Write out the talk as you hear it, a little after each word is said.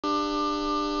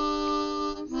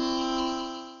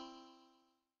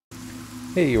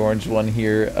Hey, Orange One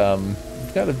here.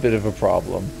 We've got a bit of a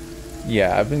problem.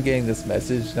 Yeah, I've been getting this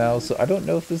message now, so I don't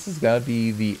know if this is gonna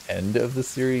be the end of the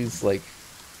series, like,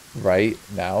 right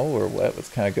now, or what. What's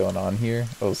kind of going on here?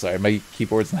 Oh, sorry, my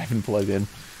keyboard's not even plugged in.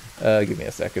 Give me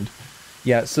a second.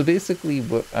 Yeah, so basically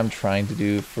what I'm trying to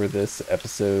do for this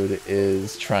episode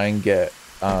is try and get,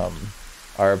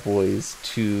 our boys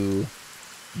to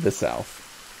the south.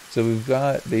 So we've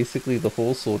got basically the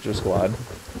whole soldier squad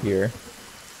here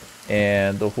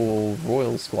and the whole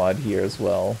royal squad here as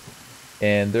well.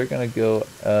 And they're gonna go,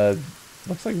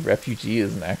 looks like refugee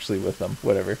isn't actually with them.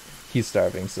 Whatever. He's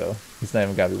starving, so he's not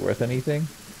even gonna be worth anything.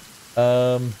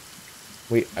 Um,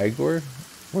 wait, Igor?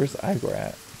 Where's Igor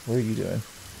at? What are you doing?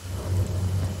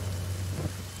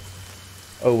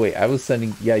 Oh wait, I was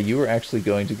sending, yeah, you were actually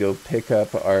going to go pick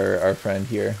up our friend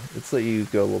here. Let's let you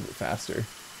go a little bit faster.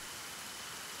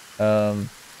 Um,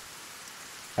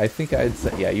 I think I'd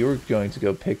say, yeah, you were going to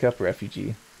go pick up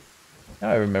refugee.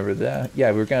 Now I remember that.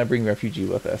 Yeah, we were gonna bring refugee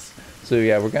with us. So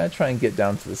yeah, we're gonna try and get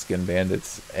down to the skin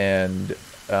bandits and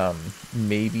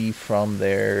maybe from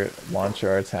there launch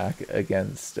our attack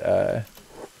against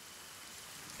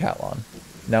Catlon.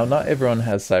 Now, not everyone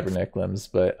has cybernetic limbs,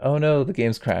 but oh no, the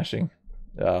game's crashing.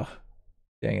 Ugh,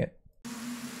 dang it.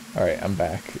 All right, I'm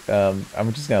back.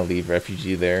 I'm just gonna leave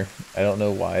refugee there. I don't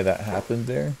know why that happened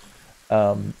there.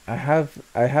 I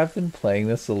have been playing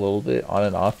this a little bit on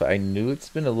and off. I knew it's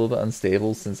been a little bit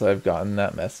unstable since I've gotten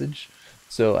that message.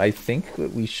 So I think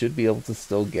that we should be able to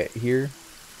still get here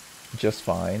just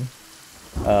fine.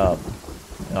 Um,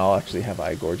 and I'll actually have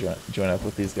Igor join up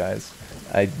with these guys.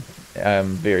 I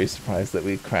am very surprised that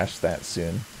we crashed that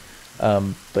soon.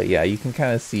 But yeah, you can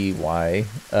kind of see why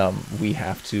we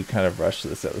have to kind of rush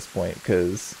this at this point,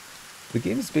 because the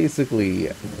game's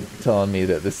basically telling me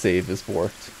that the save is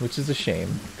borked, which is a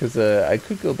shame, because I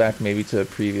could go back maybe to a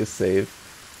previous save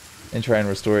and try and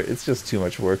restore it. It's just too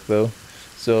much work though.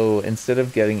 So instead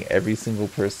of getting every single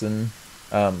person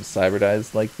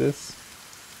cyberdized like this,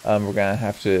 we're gonna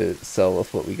have to sell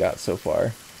with what we got so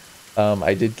far.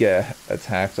 I did get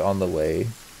attacked on the way,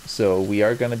 so we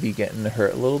are gonna be getting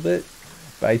hurt a little bit.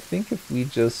 But I think if we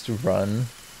just run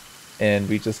and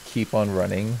we just keep on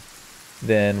running,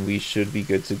 then we should be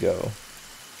good to go.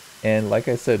 And like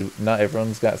I said, not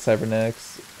everyone's got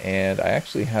cybernetics, and I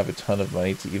actually have a ton of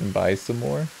money to even buy some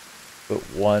more. But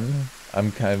one,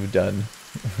 I'm kind of done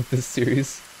with this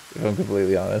series, if I'm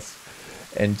completely honest.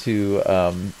 And two,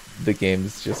 the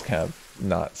game's just kind of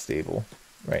not stable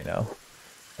right now.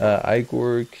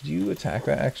 Igor, could you attack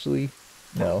that actually?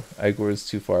 No, Igor is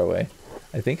too far away.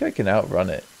 I think I can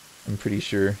outrun it. I'm pretty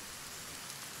sure.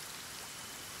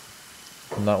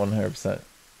 I'm not 100%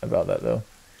 about that though.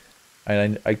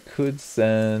 And I could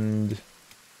send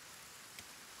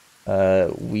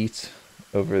Wheat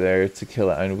over there to kill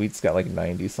it. I mean, Wheat's got like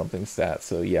 90 something stats,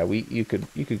 so yeah, Wheat, you could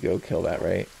go kill that,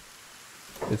 right?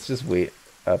 It's just wait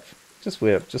up, just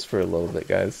wait up, just for a little bit,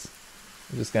 guys.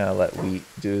 I'm just gonna let Wheat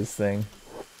do his thing.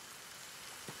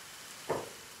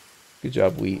 Good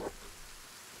job, Wheat.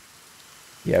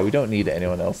 Yeah, we don't need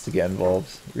anyone else to get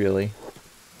involved, really.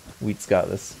 Wheat's got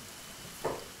this.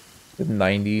 With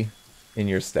 90 in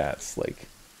your stats, like,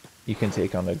 you can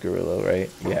take on a gorilla,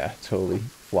 right? Yeah, totally.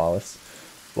 Flawless.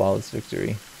 Flawless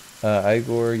victory.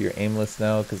 Igor, you're aimless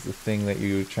now because the thing that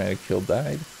you were trying to kill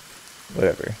died.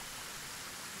 Whatever.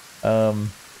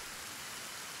 I'm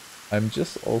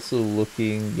just also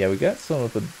looking... Yeah, we got some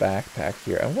of the backpack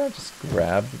here. I'm gonna just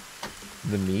grab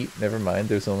the meat. Never mind,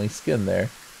 there's only skin there.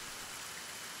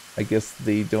 I guess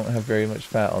they don't have very much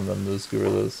fat on them, those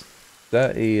gorillas. Is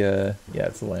that a, yeah,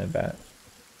 it's a land bat.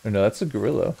 Or no, that's a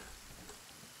gorilla.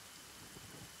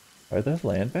 Are there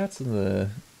land bats in the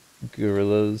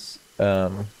gorillas?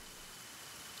 Are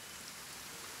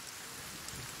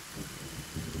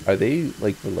they,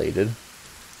 like, related?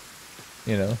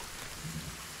 You know?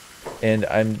 And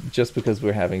I'm, just because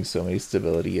we're having so many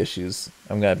stability issues,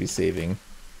 I'm gonna be saving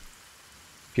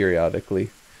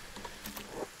periodically.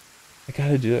 I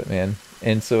gotta do it, man.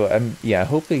 And so I'm, yeah,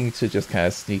 hoping to just kind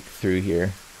of sneak through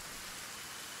here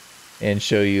and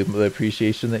show you the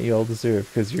appreciation that you all deserve,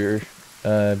 because you're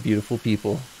beautiful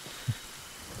people.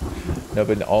 No,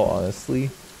 but in all honesty,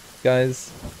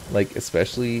 guys, like,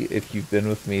 especially if you've been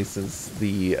with me since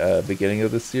the beginning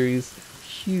of the series,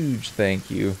 huge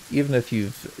thank you. Even if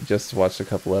you've just watched a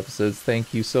couple episodes,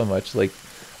 thank you so much. Like,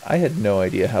 I had no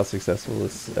idea how successful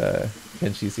this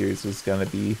Kenshi series was gonna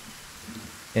be.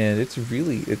 And it's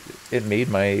really, it made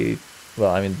my,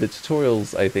 well, I mean, the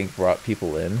tutorials, I think, brought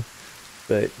people in,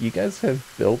 but you guys have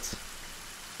built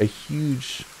a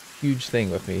huge, huge thing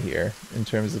with me here in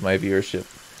terms of my viewership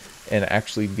and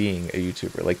actually being a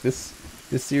YouTuber. Like, this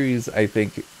this series, I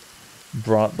think,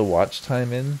 brought the watch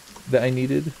time in that I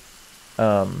needed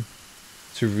to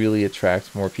really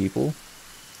attract more people.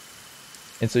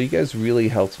 And so you guys really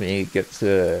helped me get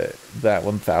to that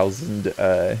 1,000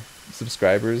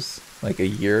 subscribers like a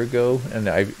year ago, and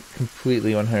I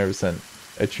completely 100%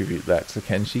 attribute that to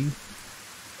Kenshi.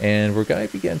 And we're gonna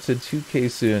be getting to 2K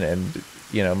soon, and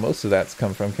you know, most of that's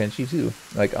come from Kenshi too.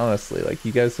 Like, honestly, like,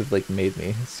 you guys have like made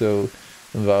me so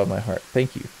involved in my heart.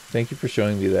 Thank you. Thank you for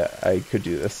showing me that I could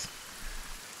do this.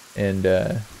 And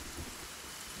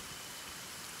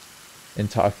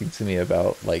talking to me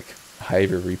about like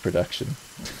Hiver reproduction.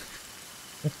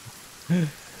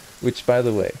 Which, by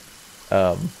the way,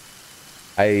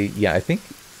 I think,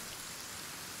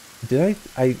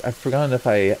 I've forgotten if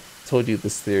I told you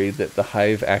this theory that the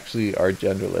hive actually are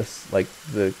genderless. Like,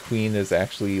 the queen is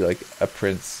actually like a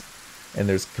prince, and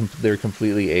they're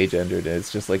completely agendered, and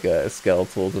it's just like a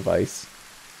skeletal device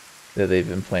that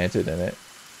they've implanted in it.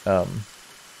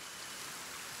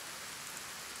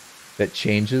 That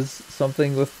changes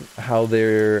something with how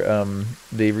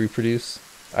they reproduce.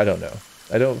 I don't know.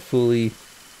 I don't fully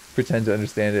pretend to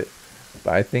understand it,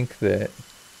 but I think that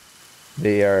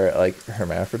they are like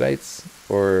hermaphrodites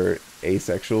or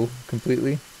asexual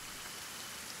completely.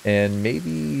 And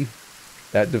maybe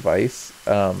that device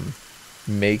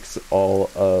makes all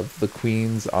of the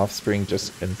queen's offspring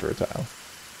just infertile.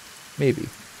 Maybe.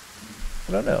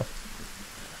 I don't know.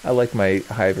 I like my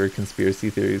Hiver conspiracy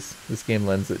theories. This game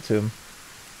lends it to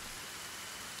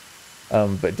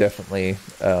them. But definitely,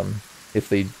 if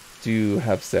they do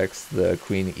have sex, the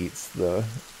queen eats the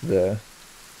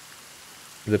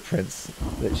prince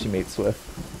that she mates with.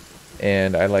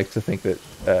 And I like to think that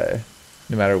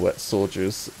no matter what,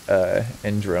 soldiers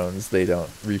and drones, they don't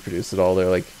reproduce at all. They're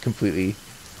like completely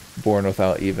born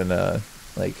without even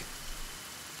like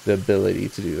the ability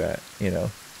to do that, you know.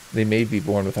 They may be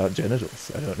born without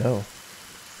genitals. I don't know.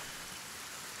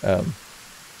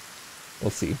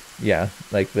 We'll see. Yeah,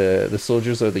 like the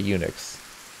soldiers are the eunuchs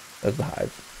of the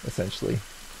hive, essentially.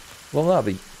 Well, not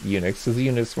the eunuchs, because the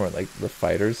eunuchs weren't like the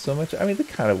fighters so much. I mean, they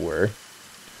kind of were.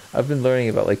 I've been learning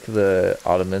about like the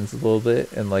Ottomans a little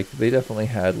bit, and like they definitely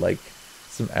had like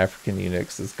some African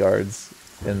eunuchs as guards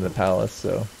in the palace.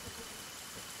 So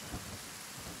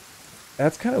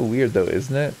that's kind of weird, though,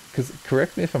 isn't it? Because,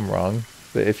 correct me if I'm wrong,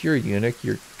 but if you're a eunuch,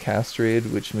 you're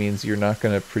castrated, which means you're not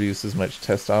going to produce as much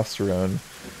testosterone,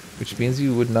 which means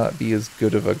you would not be as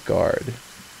good of a guard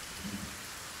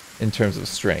in terms of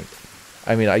strength.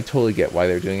 I mean, I totally get why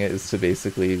they're doing it, is to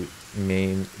basically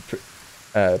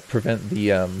prevent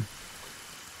the,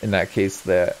 in that case,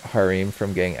 the harem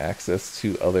from getting access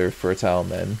to other fertile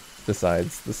men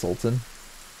besides the sultan,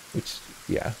 which,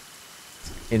 yeah,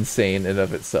 it's insane in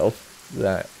of itself,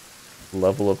 that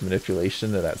level of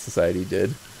manipulation that society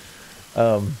did.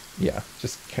 Yeah,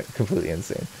 just completely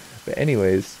insane. But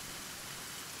anyways,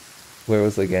 where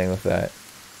was I getting with that?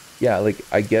 Yeah, like,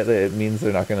 I get that it means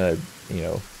they're not gonna, you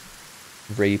know,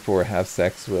 rape or have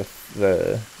sex with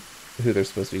who they're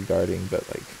supposed to be guarding, but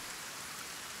like,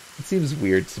 it seems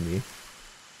weird to me.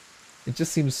 It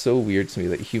just seems so weird to me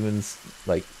that humans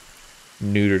like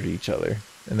neutered each other,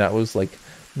 and that was like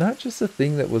not just a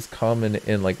thing that was common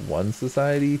in like one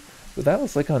society, but that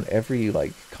was like on every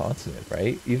like continent,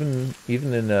 right? Even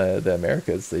in the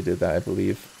Americas, they did that, I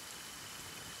believe.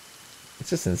 It's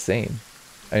just insane.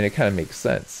 I mean, it kind of makes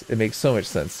sense. It makes so much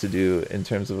sense to do in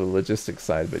terms of a logistics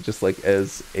side, but just like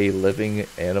as a living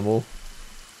animal,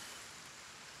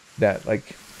 that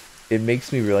like, it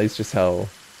makes me realize just how,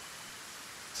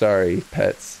 sorry,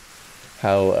 pets,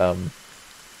 how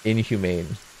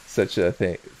inhumane such a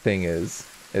thing is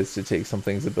to take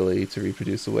something's ability to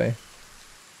reproduce away.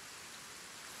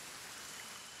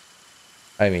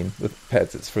 I mean, with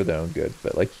pets, it's for their own good,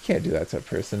 but like, you can't do that to a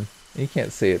person. You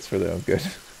can't say it's for their own good.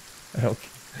 I don't.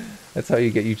 That's how you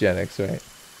get eugenics, right?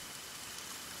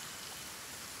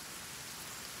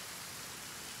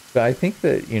 But I think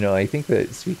that, you know, I think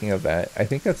that, speaking of that, I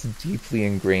think that's deeply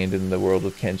ingrained in the world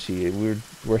of Kenshi.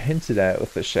 We're hinted at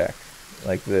with the Shek,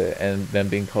 like and them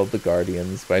being called the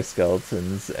Guardians by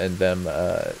skeletons, and them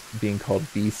being called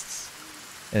beasts,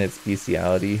 and its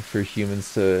bestiality for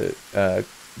humans to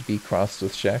be crossed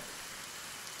with Shek,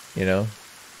 you know?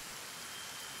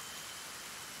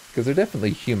 Because they're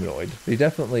definitely humanoid. They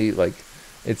definitely, like,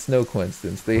 it's no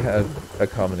coincidence. They have a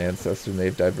common ancestor, and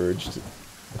they've diverged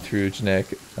through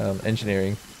genetic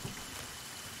engineering.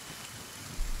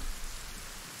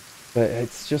 But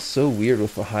it's just so weird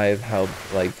with the hive how,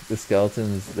 like, the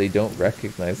skeletons, they don't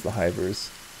recognize the hivers,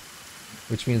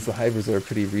 which means the hivers are a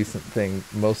pretty recent thing,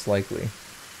 most likely.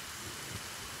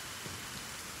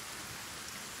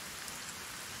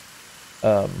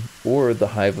 Or the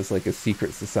hive was like a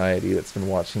secret society that's been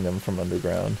watching them from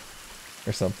underground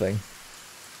or something,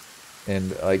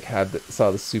 and like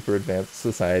saw the super advanced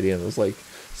society and was like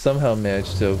somehow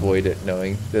managed to avoid it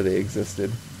knowing that they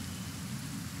existed.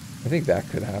 I think that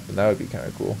could happen. That would be kind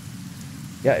of cool.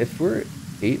 Yeah, if we're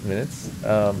 8 minutes,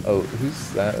 oh,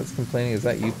 who's that that's complaining? Is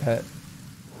that you, Pet?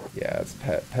 Yeah, it's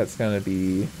Pet. Pet's gonna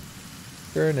be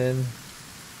burning.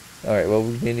 Alright, well,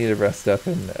 we may need to rest up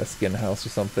in a skin house or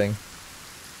something.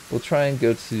 We'll try and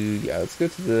go to, yeah, let's go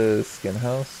to the skin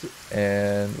house,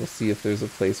 and we'll see if there's a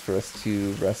place for us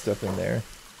to rest up in there.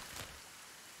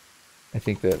 I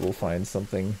think that we'll find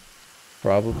something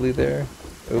probably there.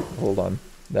 Oh, hold on.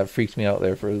 That freaked me out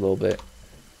there for a little bit.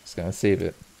 Just gonna save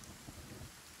it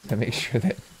to make sure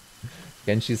that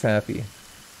Genshi's happy.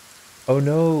 Oh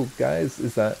no, guys,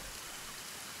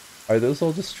 are those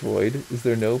all destroyed? Is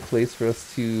there no place for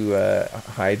us to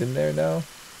hide in there now?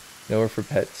 Nowhere for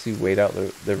Pet to wait out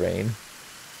the rain?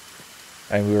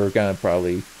 And we were gonna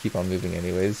probably keep on moving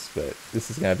anyways, but this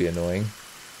is gonna be annoying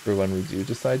for when we do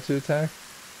decide to attack.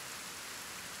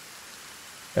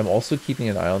 I'm also keeping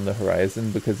an eye on the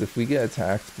horizon, because if we get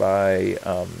attacked by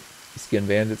skin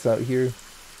bandits out here,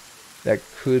 that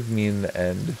could mean the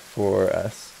end for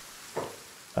us.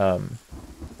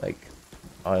 Like,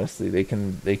 honestly, they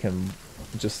can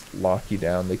just lock you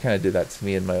down. They kind of did that to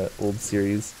me in my old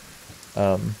series.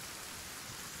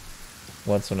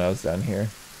 Once when I was down here,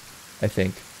 I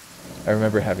think. I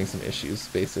remember having some issues,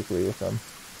 basically, with them.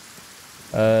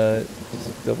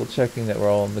 Just double checking that we're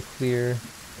all in the clear.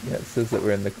 Yeah, it says that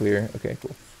we're in the clear. Okay,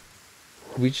 cool.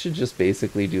 We should just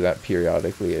basically do that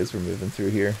periodically as we're moving through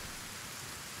here.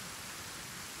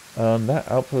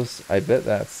 That outpost, I bet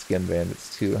that's skin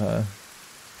bandits too, huh?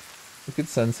 We could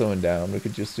send someone down. We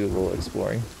could just do a little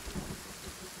exploring.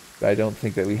 But I don't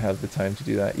think that we have the time to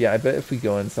do that. Yeah, I bet if we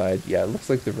go inside, yeah, it looks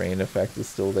like the rain effect is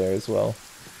still there as well.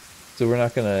 So we're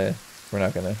not gonna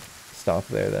stop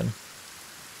there then.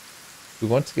 We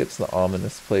want to get to the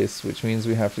ominous place, which means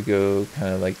we have to go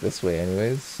kind of like this way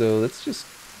anyways. So let's just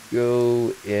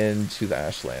go into the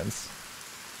Ashlands.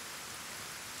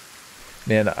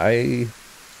 Man, I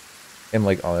am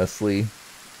like honestly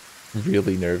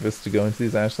really nervous to go into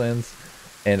these Ashlands.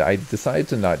 And I decided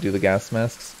to not do the gas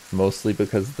masks, mostly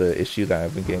because the issue that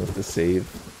I've been getting with the save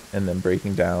and then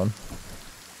breaking down.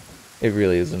 It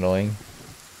really is annoying.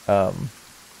 But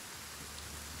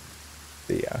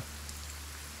yeah.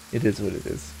 It is what it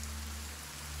is.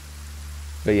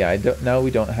 But yeah, now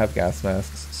we don't have gas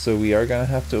masks, so we are gonna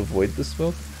have to avoid the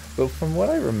smoke. But from what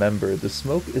I remember, the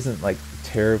smoke isn't like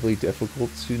terribly difficult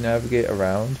to navigate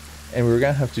around, and we were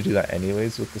gonna have to do that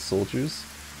anyways with the soldiers.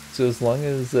 So as long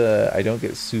as I don't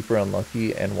get super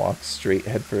unlucky and walk straight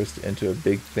headfirst into a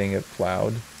big thing of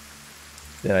cloud,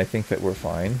 then I think that we're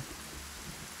fine.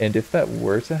 And if that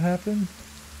were to happen,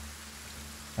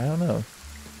 I don't know.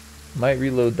 Might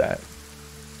reload that.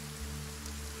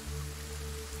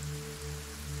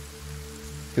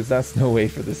 Because that's no way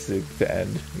for this to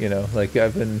end, you know? Like,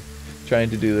 I've been trying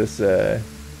to do this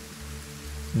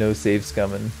no save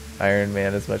scumming Iron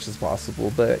Man as much as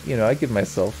possible, but, you know, I give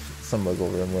myself some wiggle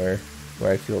room where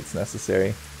I feel it's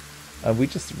necessary. We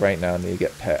just right now need to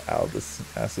get Pet out of this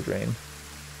acid rain.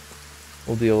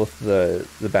 We'll deal with the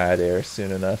bad air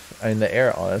soon enough. I mean, the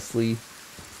air, honestly,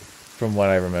 from what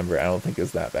I remember, I don't think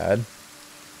is that bad.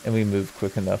 And we move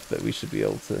quick enough that we should be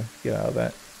able to get out of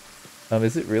that.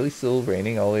 Is it really still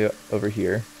raining all the way over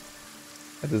here?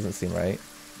 That doesn't seem right.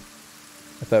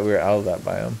 I thought we were out of that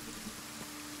biome.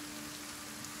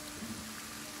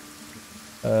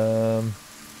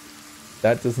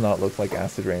 That does not look like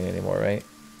acid rain anymore, right?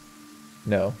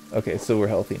 No. Okay, so we're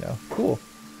healthy now. Cool.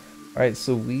 Alright,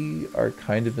 so we are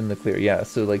kind of in the clear. Yeah,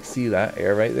 so like, see that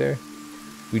air right there?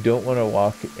 We don't want to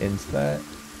walk into that.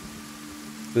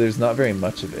 But there's not very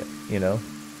much of it, you know?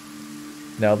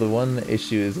 Now the one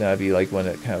issue is gonna be like when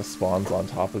it kind of spawns on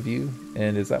top of you.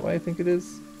 And is that what I think it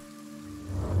is?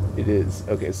 It is.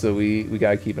 Okay, so we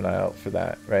gotta keep an eye out for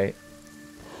that, right?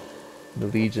 The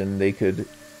Legion, they could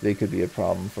be a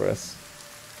problem for us.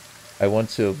 I want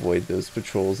to avoid those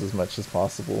patrols as much as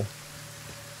possible.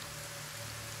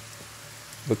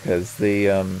 Because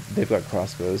they've got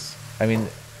crossbows. I mean,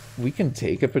 we can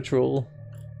take a patrol,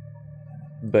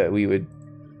 but we would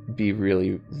be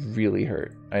really, really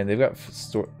hurt. I mean, they've got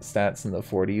stats in the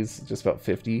 40s, just about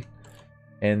 50,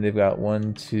 and they've got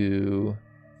 1, 2,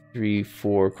 3,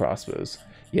 4 crossbows.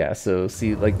 Yeah, so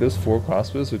see, like those 4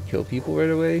 crossbows would kill people right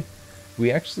away. We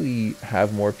actually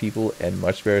have more people and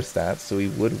much better stats, so we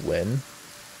would win.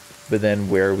 But then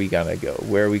where are we gonna go?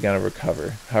 Where are we gonna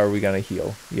recover? How are we gonna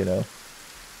heal? You know?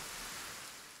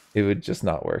 It would just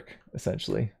not work,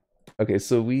 essentially. Okay,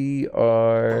 so we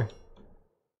are...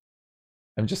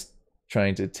 I'm just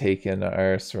trying to take in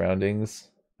our surroundings.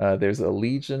 There's a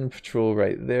Legion patrol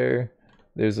right there.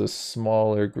 There's a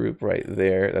smaller group right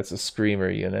there. That's a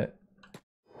Screamer unit.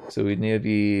 So we need to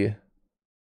be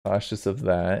cautious of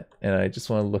that. And I just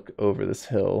want to look over this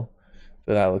hill.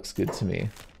 But that looks good to me.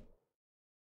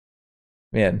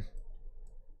 Man,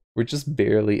 we're just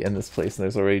barely in this place and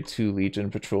there's already 2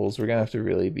 Legion patrols. We're gonna have to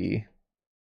really be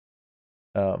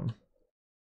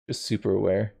just super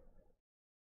aware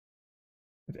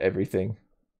of everything.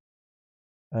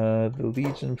 The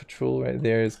Legion patrol right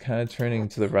there is kind of turning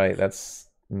to the right. That's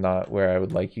not where I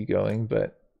would like you going,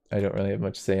 but I don't really have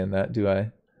much say in that, do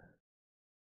I?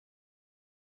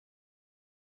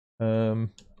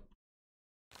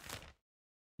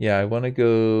 Yeah, I want to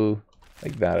go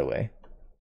like that away.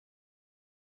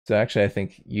 So actually, I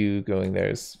think you going there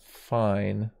is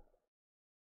fine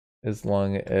as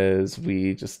long as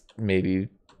we just maybe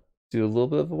do a little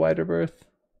bit of a wider berth.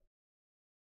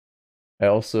 I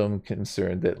also am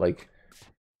concerned that like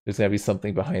there's gonna be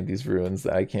something behind these ruins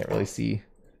that I can't really see.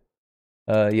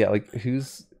 Yeah, like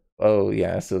who's... Oh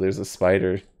yeah, so there's a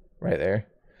spider right there.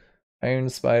 Iron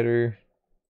spider.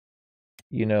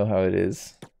 You know how it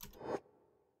is.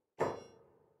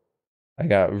 I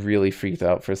got really freaked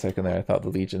out for a second there. I thought the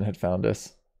Legion had found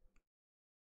us.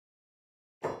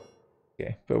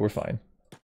 Okay, but we're fine.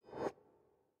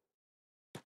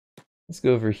 Let's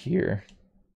go over here.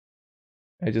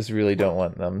 I just really don't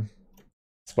want them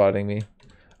spotting me.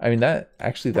 I mean, that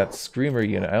Screamer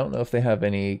unit, I don't know if they have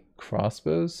any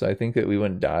crossbows, so I think that we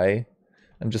wouldn't die.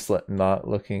 I'm just not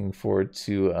looking forward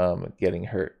to getting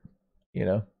hurt, you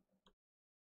know?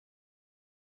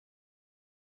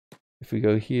 If we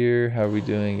go here, how are we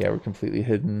doing? Yeah, we're completely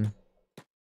hidden.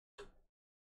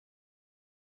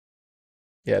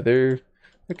 Yeah, they're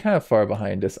kind of far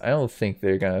behind us. I don't think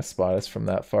they're gonna spot us from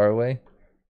that far away,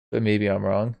 but maybe I'm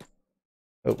wrong.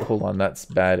 Oh, hold on, that's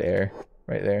bad air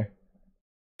right there.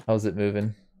 How's it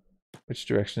moving? Which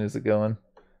direction is it going?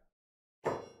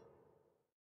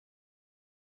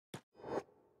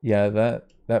 Yeah,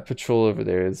 that patrol over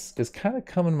there is kind of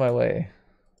coming my way.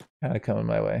 Kind of coming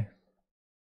my way.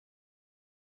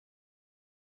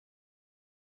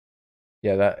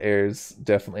 Yeah, that air's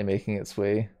definitely making its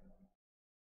way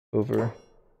over.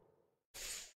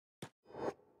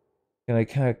 Can I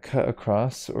kind of cut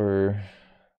across or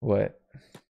what?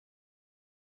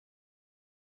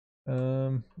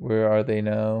 Where are they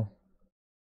now?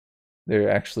 They're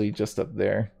actually just up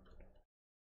there.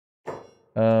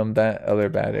 That other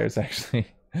bad air is actually...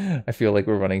 I feel like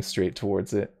we're running straight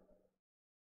towards it.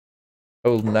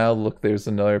 Oh, now look, there's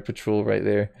another patrol right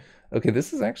there. Okay,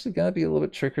 this is actually gonna be a little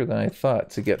bit trickier than I thought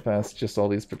to get past just all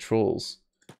these patrols.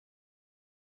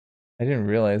 I didn't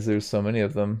realize there's so many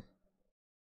of them.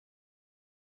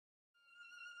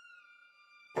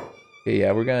 Okay,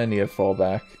 yeah, we're gonna need a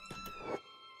fallback.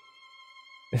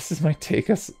 This might take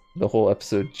us the whole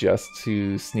episode just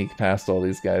to sneak past all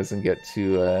these guys and get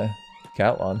to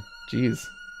Catlon. Jeez.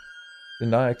 Did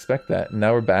not expect that.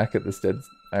 Now we're back at this dead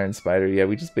iron spider. Yeah,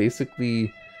 we just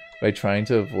basically, by trying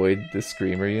to avoid the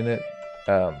Screamer unit,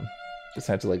 just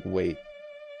had to like wait,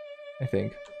 I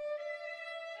think.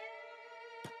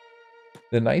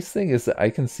 The nice thing is that I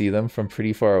can see them from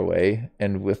pretty far away,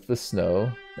 and with the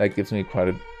snow, that gives me quite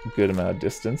a good amount of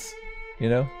distance, you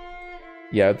know?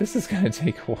 Yeah, this is gonna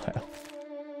take a while.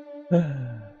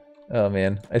 Oh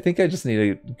man, I think I just need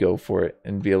to go for it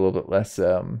and be a little bit less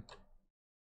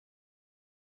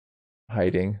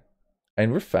hiding.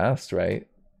 And we're fast, right?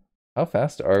 How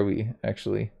fast are we,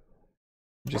 actually?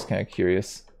 I'm just kind of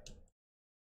curious.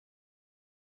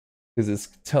 Because it's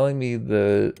telling me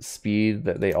the speed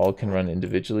that they all can run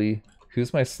individually.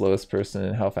 Who's my slowest person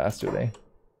and how fast are they?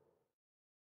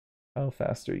 How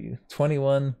fast are you?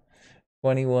 21.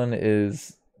 21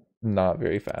 is not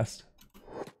very fast.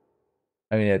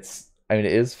 I mean, it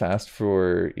is fast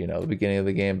for, you know, the beginning of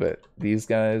the game, but these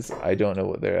guys, I don't know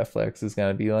what their athletics is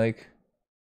gonna be like.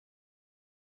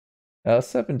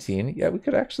 17. Yeah, we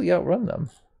could actually outrun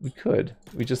them. We could.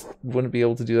 We just wouldn't be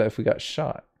able to do that if we got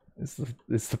shot. Is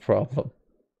the problem.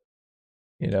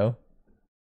 You know?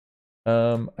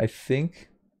 I think...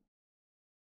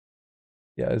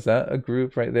 Yeah, is that a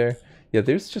group right there? Yeah,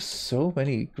 there's just so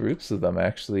many groups of them,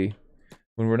 actually.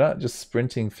 When we're not just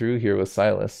sprinting through here with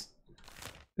Silas.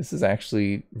 This is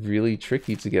actually really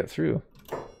tricky to get through.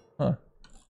 Huh.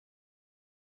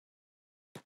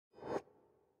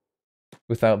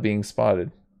 Without being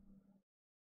spotted.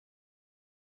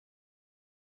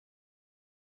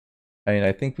 I mean,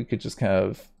 I think we could just kind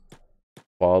of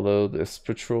follow this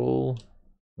patrol,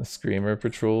 the Screamer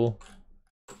patrol.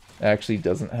 It actually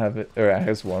doesn't have it, or it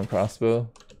has one crossbow,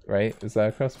 right? Is that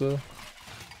a crossbow?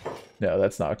 No,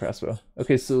 that's not a crossbow.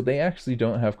 Okay, so they actually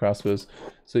don't have crossbows.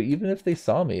 So even if they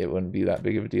saw me, it wouldn't be that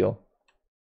big of a deal.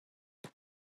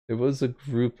 There was a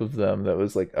group of them that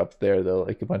was like up there though,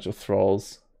 like a bunch of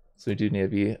thralls. So we do need to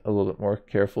be a little bit more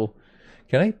careful.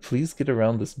 Can I please get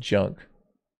around this junk?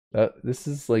 This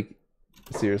is like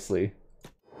seriously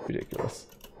ridiculous.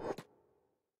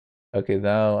 Okay,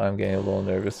 now I'm getting a little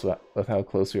nervous with how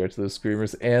close we are to those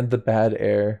screamers and the bad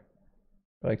air.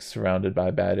 Like surrounded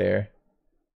by bad air.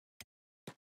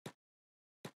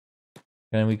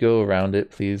 Can we go around it,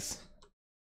 please?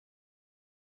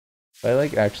 If I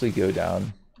like actually go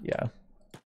down, yeah.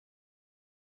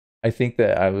 I think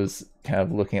that I was kind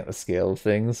of looking at the scale of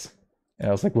things, and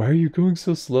I was like, why are you going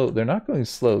so slow? They're not going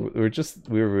slow.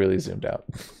 We were really zoomed out.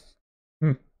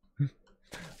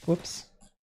 Whoops.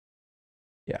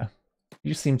 Yeah.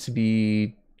 You seem to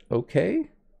be okay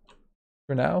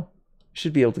for now. You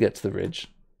should be able to get to the ridge.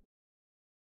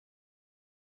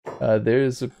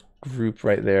 There's a group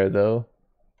right there though.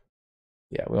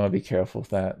 Yeah, we want to be careful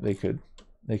with that. They could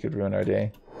ruin our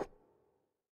day.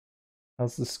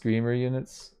 How's the screamer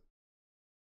units?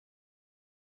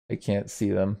 I can't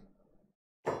see them.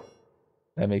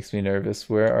 That makes me nervous.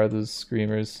 Where are those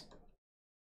screamers?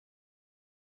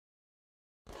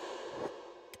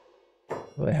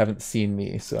 Well, they haven't seen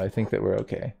me, so I think that we're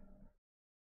okay.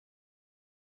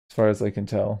 As far as I can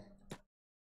tell.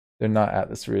 They're not at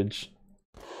this ridge.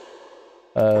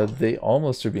 They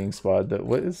almost are being spotted though.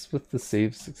 What is with the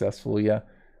save successful? Yeah.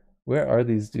 Where are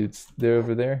these dudes? They're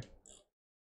over there.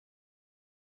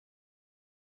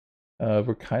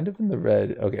 We're kind of in the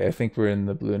red. Okay, I think we're in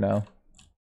the blue now.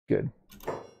 Good.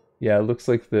 Yeah, it looks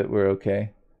like that we're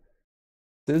okay.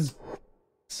 It says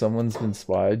someone's been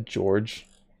spotted. George.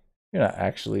 You're not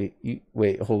actually.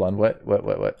 Wait, hold on.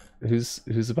 What?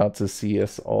 Who's about to see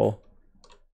us all?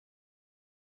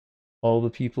 All the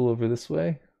people over this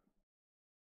way?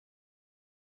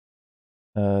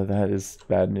 That is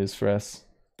bad news for us.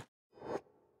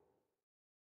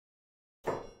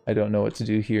 I don't know what to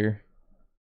do here.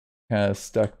 Kind of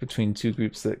stuck between two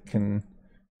groups that can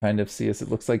kind of see us. It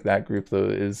looks like that group though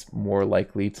is more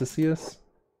likely to see us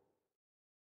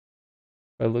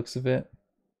by the looks of it.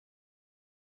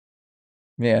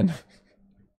 Man.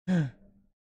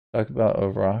 Talk about a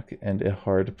rock and a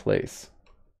hard place.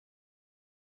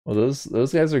 Well, those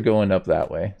guys are going up that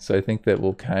way, so I think that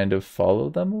we'll kind of follow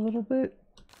them a little bit.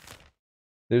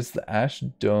 There's the Ash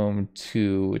Dome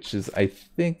 2, which is, I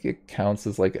think it counts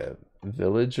as like a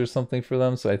village or something for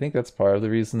them, so I think that's part of the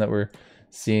reason that we're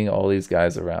seeing all these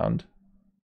guys around.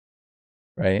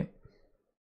 Right?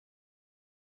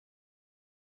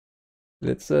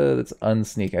 Let's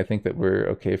unsneak. I think that we're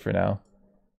okay for now.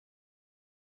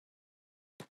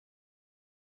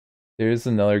 There's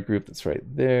another group that's right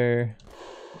there.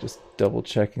 Just double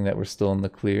checking that we're still in the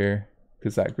clear,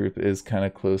 because that group is kind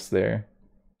of close there.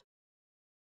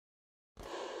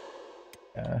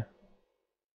 Yeah.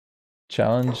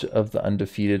 Challenge of the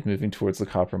Undefeated moving towards the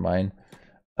copper mine.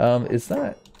 Is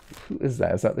that, who is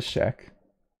that? Is that the Shek?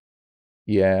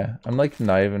 Yeah, I'm like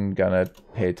not even gonna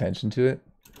pay attention to it.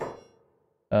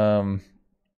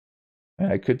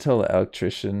 I could tell the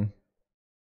electrician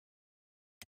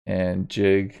and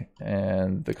Jig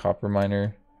and the copper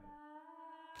miner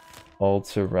all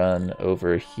to run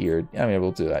over here. I mean,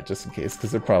 we'll do that just in case,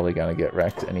 because they're probably gonna get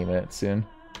wrecked any minute soon.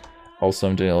 Also,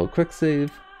 I'm doing a little quick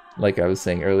save. Like I was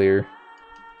saying earlier,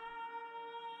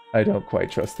 I don't quite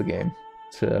trust the game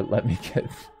to let me get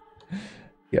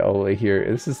all the way here.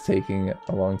 This is taking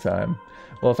a long time.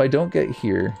 Well, if I don't get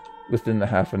here within the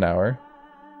half an hour,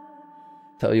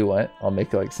 tell you what, I'll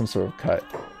make like some sort of cut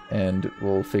and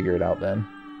we'll figure it out then.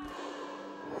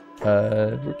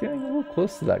 We're getting a little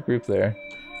close to that group there.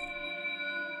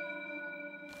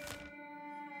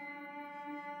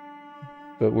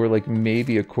 But we're like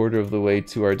maybe a quarter of the way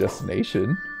to our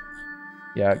destination.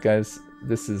 Yeah, guys,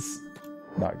 this is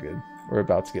not good. We're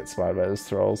about to get spotted by those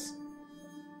thralls.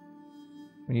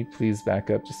 Can you please back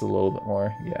up just a little bit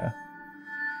more? Yeah.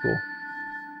 Cool.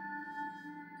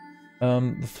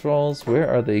 The thralls, where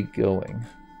are they going?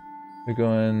 They're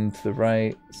going to the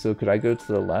right, so could I go to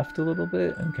the left a little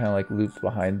bit and kind of like loop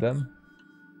behind them?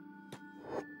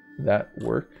 Would that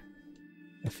work?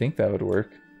 I think that would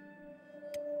work.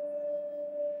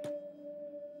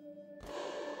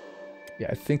 Yeah,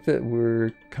 I think that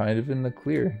we're kind of in the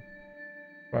clear.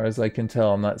 As far as I can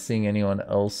tell, I'm not seeing anyone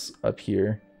else up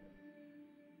here.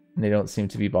 And they don't seem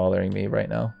to be bothering me right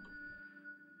now.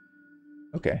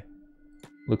 Okay.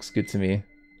 Looks good to me.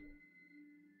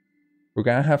 We're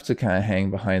gonna have to kind of hang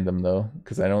behind them though,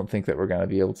 because I don't think that we're gonna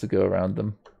be able to go around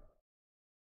them.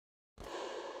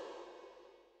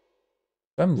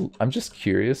 I'm just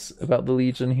curious about the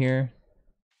Legion here.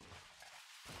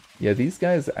 Yeah, these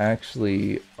guys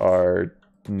actually are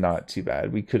not too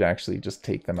bad. We could actually just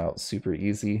take them out super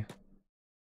easy.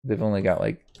 They've only got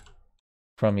like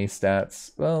crummy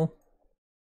stats. Well,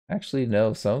 actually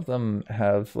no, some of them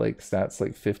have like stats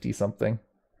like 50 something.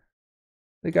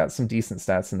 They got some decent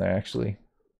stats in there actually.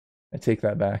 I take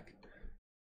that back.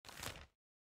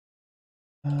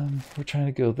 We're trying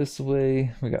to go this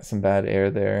way. We got some bad air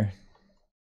there.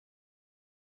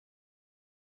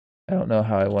 I don't know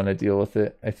how I want to deal with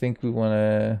it. I think we want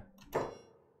to...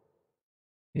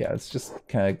 Yeah, let's just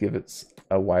kind of give it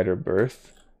a wider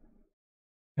berth.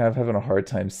 I'm having a hard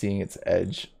time seeing its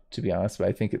edge, to be honest, but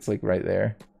I think it's like right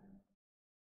there.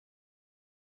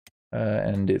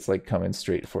 And it's like coming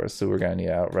straight for us, so we're gonna need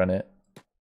to outrun it.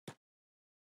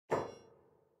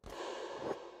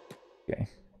 Okay.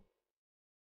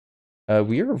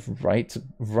 We are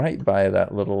right by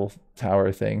that little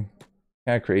tower thing.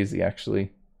 Kind of crazy,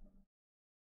 actually.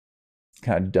 It's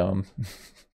kind of dumb.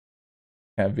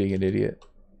 Kind of being an idiot.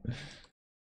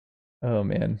 Oh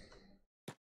man.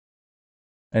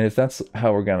 And if that's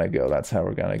how we're gonna go, that's how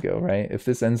we're gonna go, right? If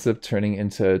this ends up turning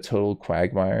into a total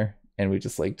quagmire and we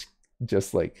just like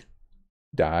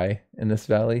die in this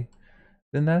valley,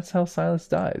 then that's how Silas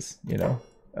dies, you know?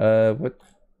 What?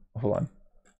 Hold on.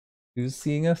 Who's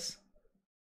seeing us?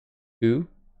 Who?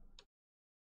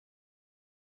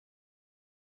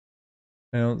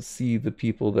 I don't see the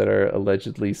people that are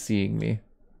allegedly seeing me.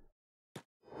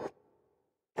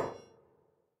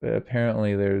 But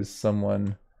apparently there's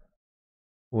someone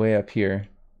way up here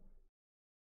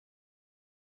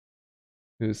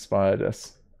who spotted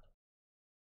us.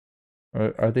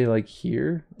 Or are they like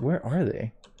here? Where are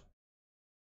they?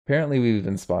 Apparently we've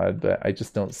been spotted, but I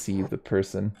just don't see the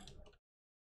person.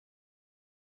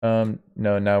 No,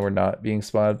 now we're not being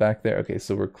spotted back there. Okay,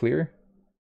 so we're clear?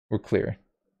 We're clear.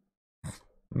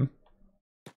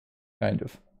 Kind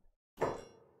of.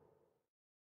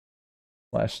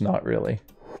 Slash not really.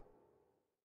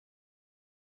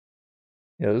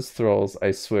 Yeah, those thralls,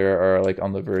 I swear, are like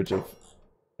on the verge of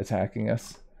attacking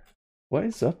us. What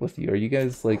is up with you? Are you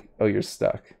guys like... Oh, you're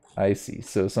stuck. I see.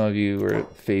 So some of you were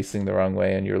facing the wrong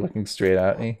way and you're looking straight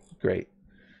at me? Great.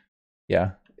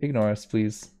 Yeah, ignore us,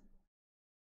 please.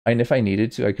 And if I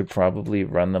needed to, I could probably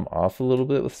run them off a little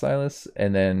bit with Silas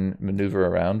and then maneuver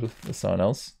around with someone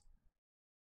else.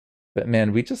 But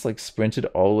man, we just like sprinted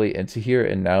all the way into here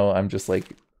and now I'm just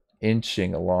like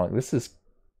inching along. This is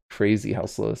crazy how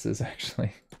slow this is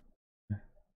actually.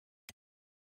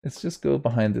 Let's just go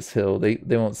behind this hill. They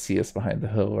won't see us behind the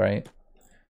hill, right?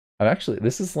 I'm actually,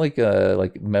 this is like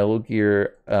a Metal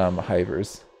Gear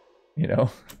Hivers, you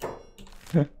know?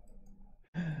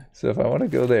 So if I want to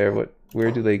go there,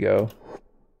 where do they go?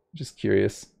 Just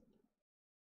curious.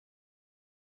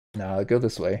 Nah, go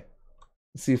this way.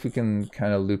 Let's see if we can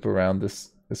kind of loop around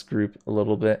this group a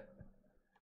little bit.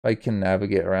 If I can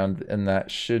navigate around, and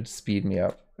that should speed me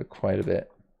up quite a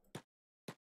bit.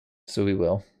 So we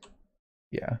will.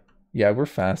 Yeah. Yeah, we're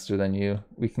faster than you.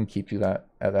 We can keep you at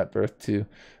that berth too.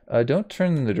 Don't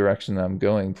turn in the direction that I'm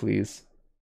going, please.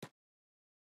 Of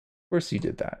course you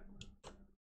did that.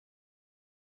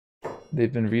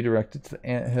 They've been redirected to the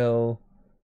anthill.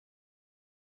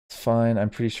 It's fine. I'm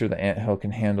pretty sure the anthill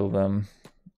can handle them.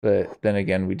 But then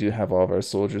again, we do have all of our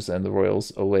soldiers and the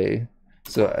royals away.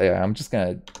 So yeah, I'm just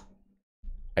gonna...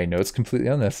 I know it's completely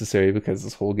unnecessary because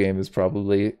this whole game is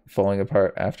probably falling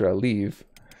apart after I leave.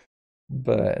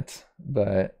 But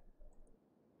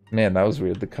man, that was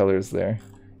weird, the colors there.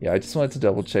 Yeah, I just wanted to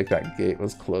double check that gate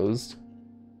was closed.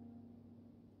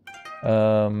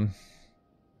 I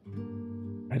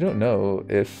don't know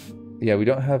if... Yeah, we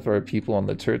don't have our people on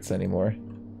the turrets anymore.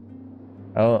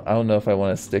 I don't know if I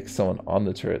want to stick someone on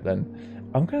the turret then.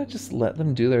 I'm gonna just let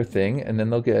them do their thing and then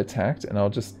they'll get attacked and I'll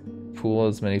just pool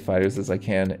as many fighters as I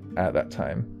can at that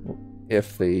time.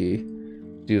 If they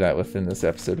do that within this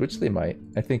episode, which they might.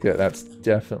 I think that that's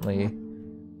definitely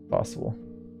possible.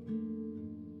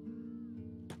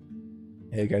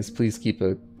 Hey guys, please keep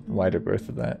a wider berth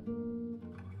of that.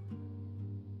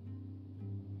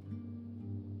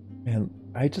 Man,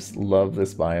 I just love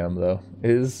this biome though. It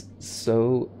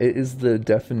is the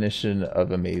definition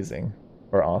of amazing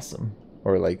or awesome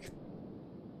or like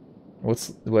what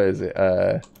is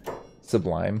it?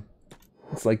 Sublime.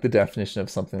 It's like the definition of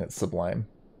something that's sublime.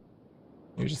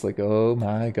 You're just like, oh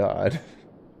my god.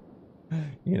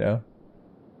 You know?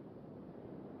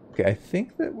 Okay, I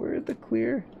think that we're in the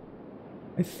clear.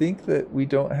 I think that we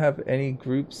don't have any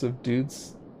groups of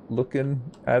dudes looking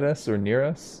at us or near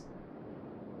us.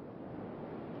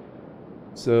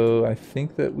 So I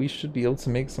think that we should be able to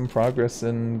make some progress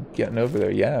in getting over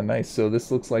there. Yeah, nice. So this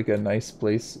looks like a nice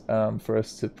place for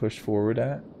us to push forward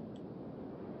at.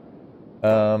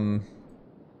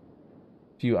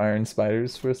 Few iron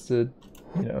spiders for us to,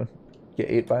 you know, get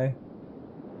ate by.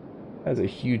 That's a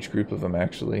huge group of them,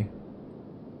 actually.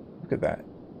 Look at that.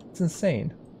 It's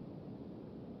insane.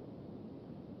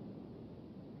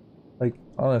 Like,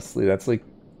 honestly, that's like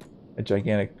a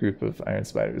gigantic group of iron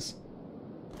spiders.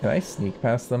 Can I sneak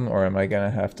past them, or am I gonna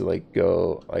have to, like,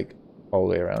 go, like, all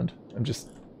the way around? I'm just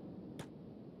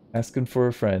asking for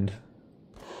a friend.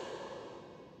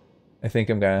 I think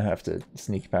I'm gonna have to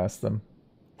sneak past them.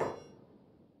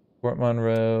 Fort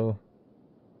Monroe.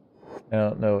 I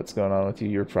don't know what's going on with you.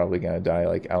 You're probably gonna die,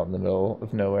 like, out in the middle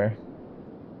of nowhere.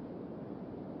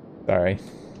 Sorry.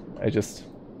 I just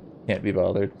can't be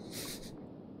bothered.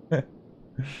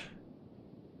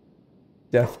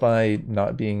 Death by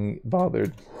not being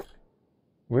bothered.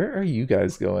 Where are you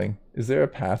guys going? Is there a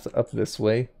path up this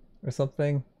way or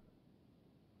something?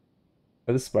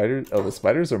 Are the spiders? Oh, the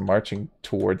spiders are marching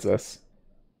towards us.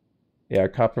 Yeah,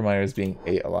 Copper Miner is being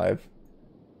ate alive.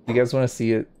 You guys want to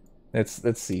see it?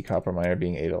 Let's see Copper Miner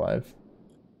being ate alive.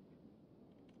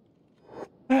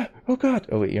 Ah, oh god!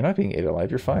 Oh wait, you're not being ate alive.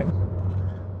 You're fine.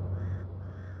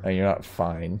 You're not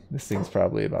fine. This thing's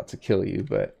probably about to kill you,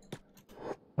 but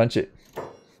punch it.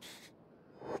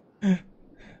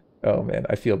 Oh man,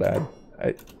 I feel bad.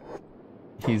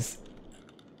 As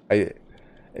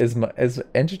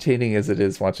entertaining as it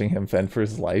is watching him fend for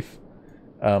his life,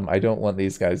 I don't want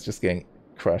these guys just getting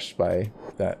crushed by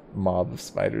that mob of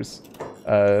spiders.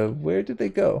 Where did they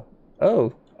go?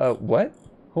 Oh, what?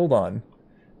 Hold on.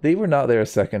 They were not there a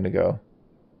second ago.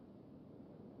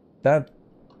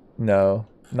 No,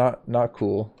 not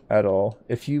cool at all.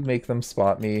 If you make them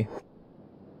spot me,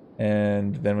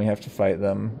 and then we have to fight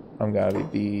them, I'm gonna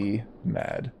be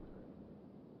mad.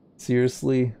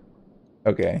 Seriously?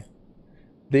 Okay.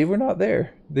 They were not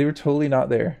there. They were totally not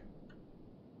there.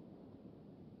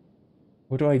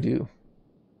 What do I do?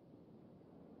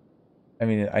 I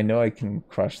mean, I know I can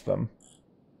crush them.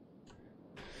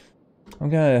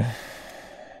 I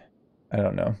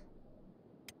don't know.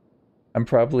 I'm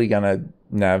probably gonna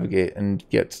navigate and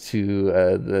get to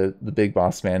the big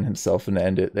boss man himself and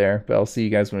end it there, but I'll see you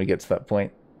guys when we get to that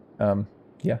point.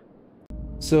 Yeah.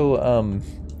 So,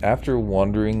 after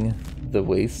wandering the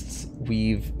wastes,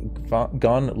 we've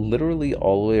gone literally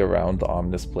all the way around the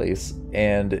ominous place,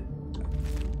 and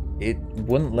it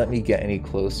wouldn't let me get any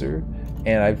closer.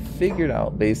 And I've figured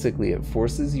out, basically, it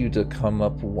forces you to come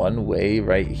up one way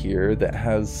right here that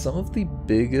has some of the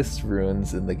biggest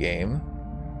ruins in the game.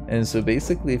 And so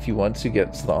basically, if you want to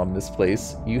get to the ominous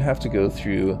place, you have to go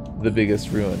through the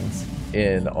biggest ruins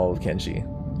in all of Kenshi,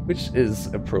 which is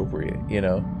appropriate, you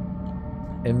know?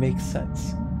 It makes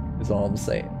sense, is all I'm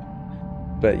saying.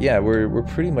 But yeah, we're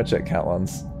pretty much at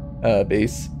Catlan's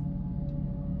base.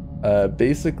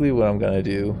 Basically what I'm gonna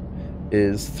do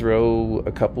is throw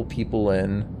a couple people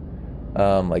in,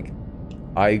 like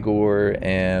Igor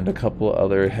and a couple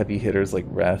other heavy hitters like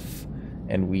Ref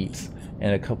and Wheat,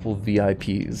 and a couple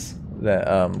VIPs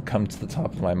that come to the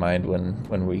top of my mind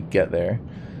when we get there.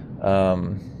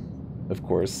 Of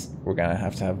course, we're gonna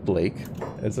have to have Blake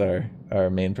as our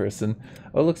main person.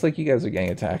 Oh, it looks like you guys are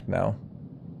getting attacked now.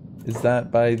 Is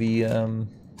that by the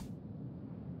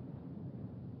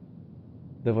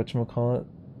whatchamacallit?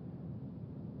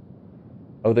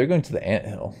 Oh, they're going to the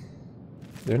anthill.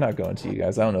 They're not going to you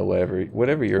guys. I don't know,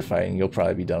 whatever you're fighting, you'll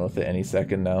probably be done with it any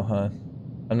second now, huh?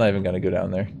 I'm not even gonna go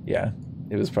down there. Yeah,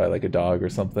 it was probably like a dog or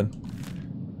something.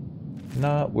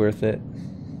 Not worth it.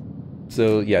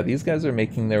 So yeah, these guys are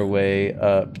making their way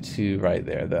up to right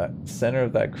there, that center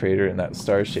of that crater in that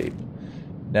star shape.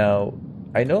 Now,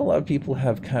 I know a lot of people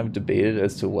have kind of debated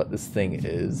as to what this thing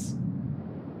is.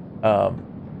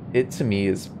 It to me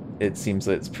it seems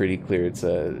that it's pretty clear. It's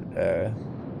a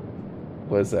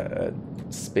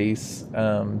space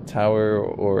tower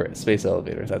or space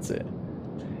elevator. That's it.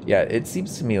 Yeah, it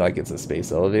seems to me like it's a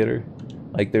space elevator.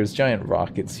 Like, there's giant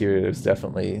rockets here. There's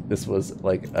definitely, this was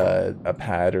like a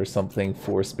pad or something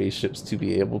for spaceships to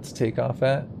be able to take off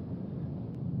at.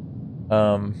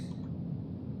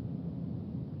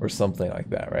 Or something like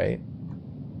that, right?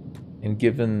 And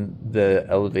given the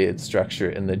elevated structure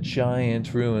and the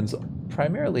giant ruins,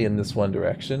 primarily in this one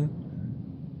direction,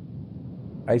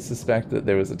 I suspect that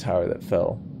there was a tower that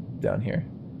fell down here.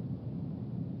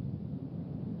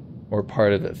 Or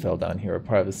part of it fell down here, or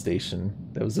part of a station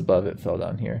that was above it fell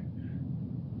down here.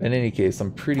 In any case,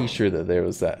 I'm pretty sure that there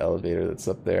was that elevator that's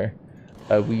up there.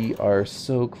 We are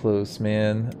so close,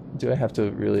 man. Do I have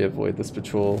to really avoid this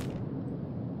patrol?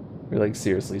 We're like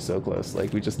seriously so close.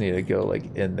 Like we just need to go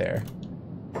like in there.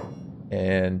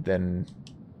 And then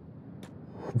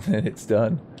it's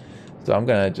done. So I'm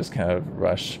gonna just kind of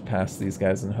rush past these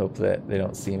guys and hope that they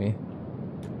don't see me.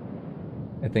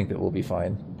 I think that we'll be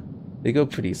fine. They go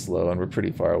pretty slow and we're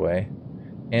pretty far away.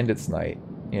 And it's night.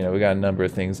 You know, we got a number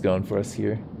of things going for us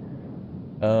here.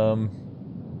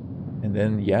 And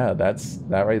then, yeah, that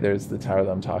right there is the tower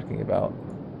that I'm talking about.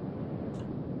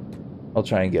 I'll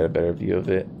try and get a better view of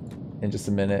it in just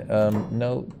a minute.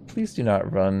 No, please do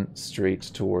not run straight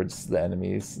towards the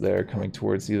enemies that are coming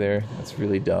towards you there. That's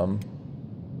really dumb.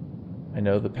 I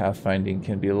know the pathfinding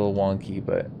can be a little wonky,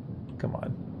 but come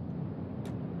on.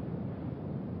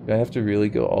 Do I have to really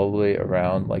go all the way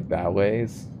around like that way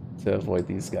to avoid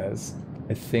these guys?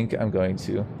 I think I'm going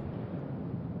to.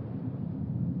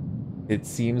 It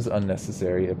seems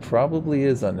unnecessary. It probably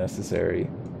is unnecessary.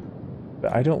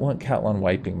 But I don't want Catlon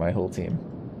wiping my whole team.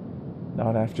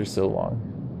 Not after so long.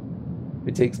 If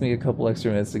it takes me a couple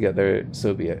extra minutes to get there,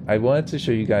 so be it. I wanted to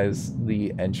show you guys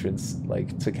the entrance,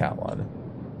 like, to Catlon.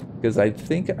 Because I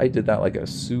think I did that, like, a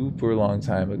super long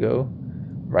time ago.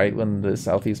 Right when the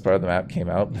southeast part of the map came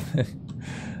out.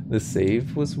 The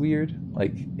save was weird.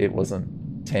 Like, it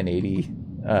wasn't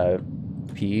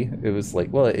 1080p. It was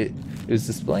like, well, it was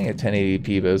displaying at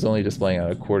 1080p, but it was only displaying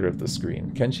on a quarter of the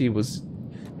screen. Kenshi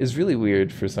is really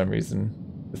weird for some reason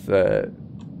with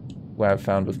what I've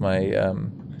found with my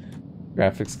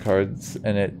graphics cards,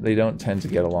 and they don't tend to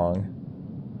get along.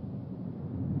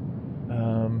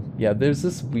 Yeah, there's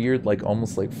this weird, like,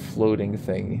 almost like floating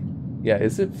thing. Yeah,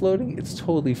 is it floating? It's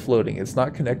totally floating. It's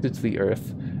not connected to the earth,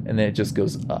 and then it just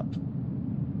goes up.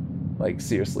 Like,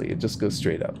 seriously, it just goes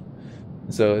straight up.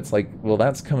 So it's like, well,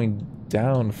 that's coming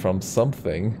down from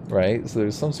something, right? So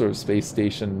there's some sort of space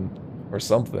station or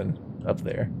something up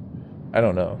there. I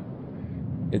don't know.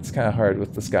 It's kind of hard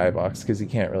with the skybox because you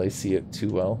can't really see it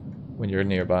too well when you're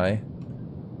nearby.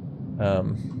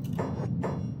 Can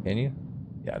you?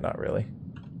 Yeah, not really.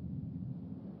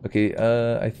 Okay,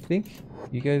 I think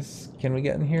you guys, can we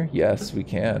get in here? Yes, we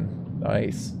can.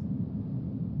 Nice.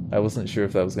 I wasn't sure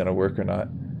if that was gonna work or not.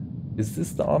 Is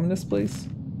this the ominous place?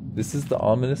 This is the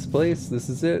ominous place? This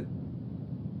is it?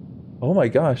 Oh my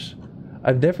gosh.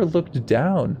 I've never looked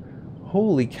down.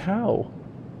 Holy cow.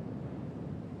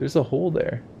 There's a hole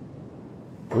there.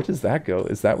 Where does that go?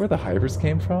 Is that where the Hivers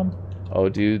came from? Oh,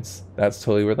 dudes. That's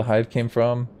totally where the hive came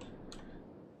from.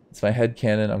 It's my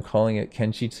headcanon. I'm calling it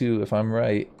Kenshi 2 if I'm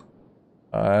right.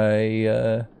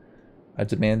 I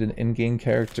demand an in-game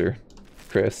character.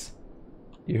 Chris.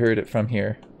 You heard it from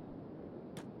here.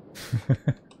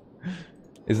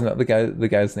 Isn't that the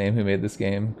guy's name who made this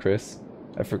game? Chris?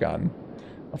 I've forgotten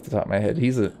off the top of my head.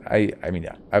 I mean,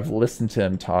 I've listened to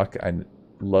him talk. I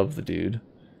love the dude.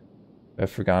 I've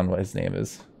forgotten what his name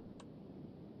is.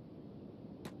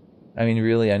 I mean,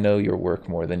 really, I know your work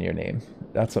more than your name.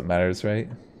 That's what matters, right?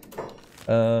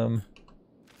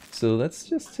 So let's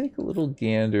just take a little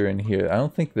gander in here. I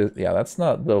don't think that, yeah, that's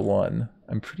not the one.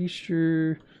 I'm pretty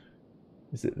sure,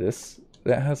 is it this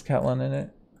that has Catlon in it?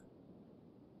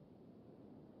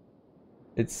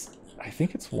 I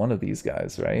think it's one of these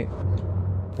guys, right?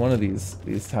 One of these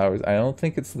towers. I don't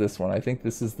think it's this one. I think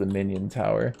this is the minion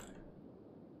tower.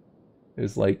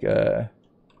 There's like a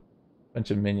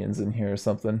bunch of minions in here or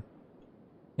something.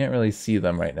 Can't really see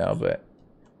them right now, but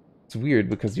it's weird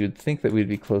because you'd think that we'd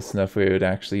be close enough where it would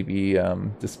actually be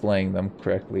displaying them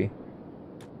correctly.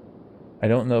 I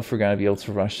don't know if we're gonna be able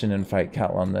to rush in and fight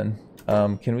Catlon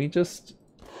then. Can we just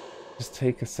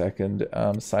take a second?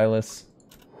 Silas,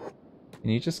 can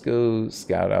you just go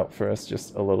scout out for us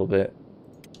just a little bit?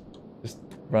 Just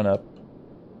run up.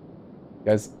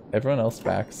 Guys, everyone else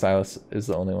back. Silas is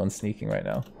the only one sneaking right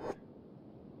now.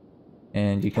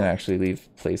 And you can actually leave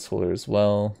placeholder as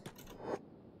well.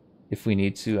 If we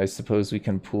need to, I suppose we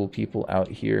can pull people out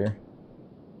here.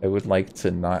 I would like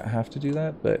to not have to do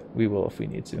that, but we will if we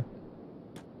need to.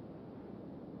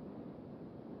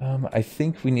 I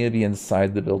think we need to be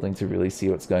inside the building to really see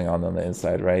what's going on the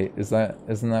inside, right?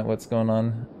 Isn't that what's going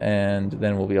on? And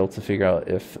then we'll be able to figure out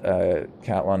if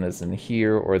Catlon is in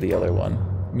here or the other one.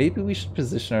 Maybe we should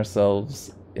position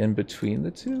ourselves in between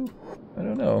the two? I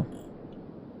don't know.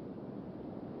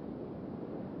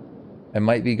 I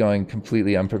might be going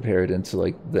completely unprepared into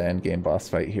like the end game boss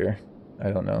fight here.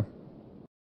 I don't know.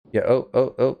 Yeah,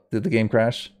 oh, did the game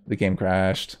crash? The game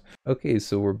crashed. Okay,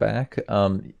 so we're back.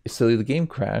 So the game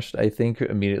crashed, I think,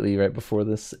 immediately right before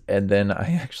this, and then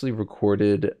I actually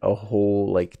recorded a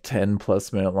whole like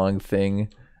 10+ minute long thing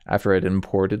after I'd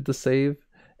imported the save,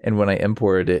 And when I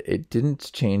imported it, it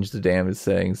didn't change the damage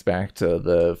settings back to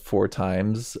the 4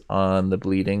 times on the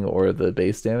bleeding or the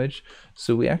base damage.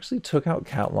 So we actually took out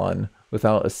Catlon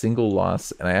without a single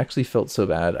loss, and I actually felt so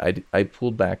bad. I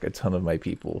pulled back a ton of my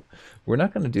people. We're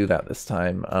not going to do that this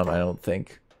time, I don't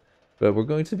think. But we're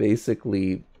going to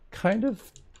basically kind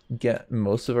of get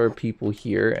most of our people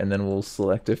here, and then we'll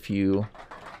select a few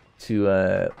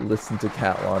to listen to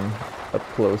Catlon up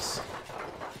close.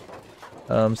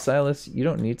 Silas, you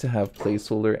don't need to have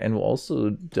placeholder, and we'll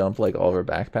also dump like all of our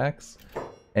backpacks,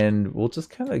 and we'll just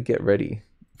kind of get ready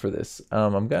for this.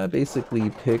 I'm gonna basically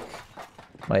pick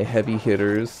my heavy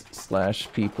hitters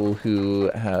 / people who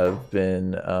have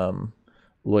been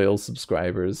loyal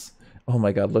subscribers. Oh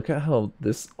my god, look at how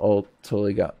this all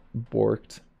totally got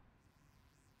borked.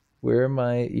 Where am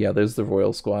I? Yeah, there's the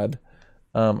Royal Squad.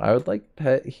 I would like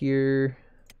Pet here,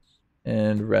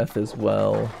 and Reth as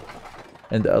well.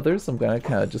 And the others, I'm gonna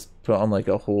kind of just put on like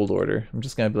a hold order. I'm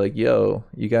just gonna be like, yo,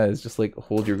 you guys just like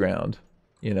hold your ground,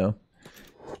 you know?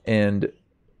 And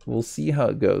we'll see how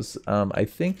it goes. I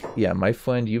think, yeah, my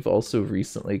friend, you've also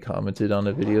recently commented on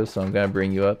a video, so I'm gonna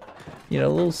bring you up. You know,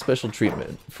 a little special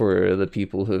treatment for the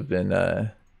people who have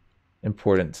been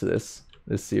important to this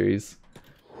series.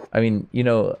 I mean, you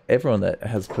know, everyone that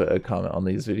has put a comment on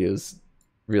these videos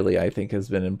really, I think, has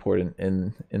been important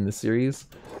in the series.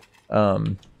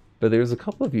 But there's a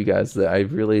couple of you guys that I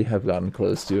really have gotten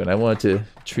close to, and I wanted to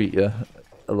treat you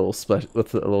a little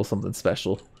with a little something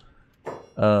special.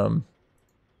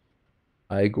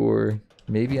 Igor,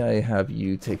 maybe I have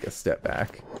you take a step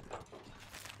back,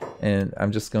 and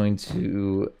I'm just going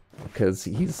to, because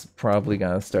he's probably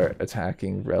gonna start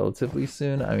attacking relatively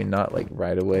soon. I mean, not like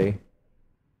right away.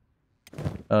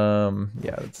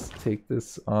 Yeah, let's take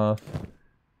this off,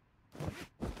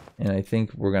 and I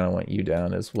think we're gonna want you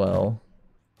down as well.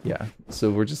 Yeah,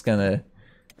 so we're just gonna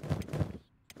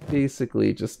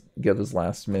basically just get those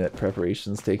last minute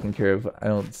preparations taken care of. I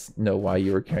don't know why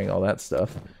you were carrying all that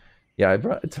stuff. Yeah, I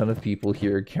brought a ton of people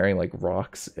here carrying like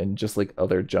rocks and just like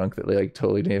other junk that they like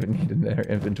totally didn't even need in their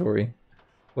inventory.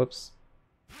 Whoops.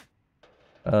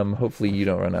 Hopefully you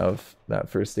don't run out of that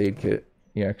first aid kit.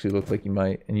 You actually look like you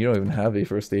might, and you don't even have a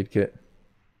first aid kit.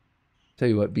 Tell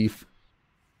you what, Beef,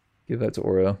 give that to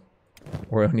Oro.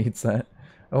 Oro needs that.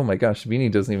 Oh my gosh,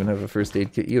 Beanie doesn't even have a first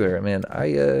aid kit either. Man,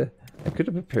 I could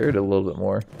have prepared a little bit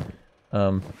more.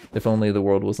 If only the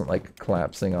world wasn't like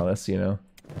collapsing on us, you know.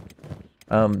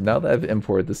 Now that I've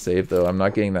imported the save though, I'm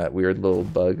not getting that weird little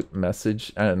bug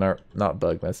message. Not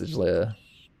bug message,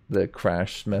 the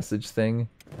crash message thing.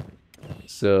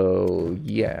 So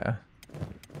yeah,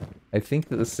 I think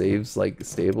that the save's like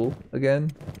stable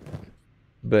again,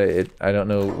 but I don't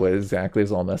know what exactly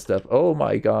is all messed up. Oh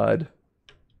my god.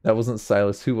 That wasn't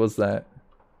Silas. Who was that?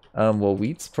 Well,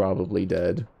 Wheat's probably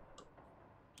dead.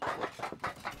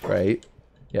 Right?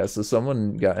 Yeah, so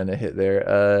someone got in a hit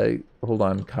there. Hold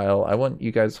on, Kyle. I want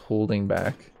you guys holding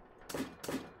back.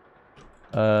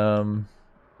 And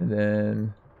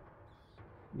then...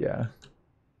 yeah.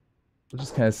 We'll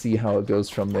just kind of see how it goes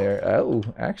from there. Oh,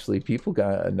 actually, people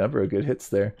got a number of good hits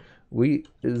there. Wheat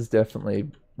is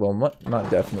definitely... well, not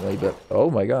definitely, but...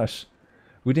 oh my gosh.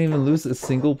 We didn't even lose a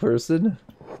single person?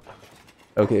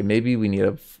 Okay, maybe we need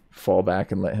to fall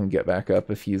back and let him get back up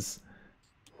if he's...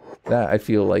 that, I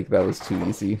feel like that was too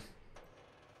easy.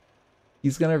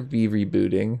 He's gonna be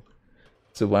rebooting.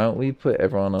 So why don't we put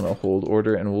everyone on a hold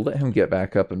order and we'll let him get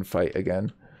back up and fight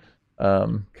again.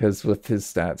 Because with his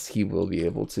stats, he will be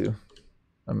able to.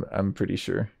 I'm pretty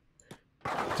sure.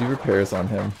 Do repairs on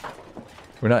him.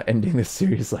 We're not ending this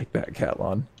series like that,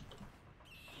 Catlon.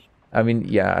 I mean,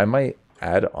 yeah, I might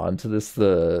add on to this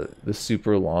the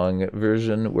super long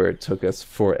version where it took us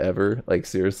forever, like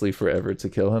seriously forever to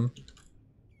kill him.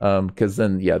 Because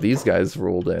then, yeah, these guys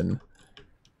rolled in,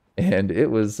 and it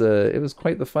was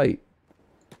quite the fight.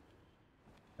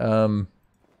 Yeah,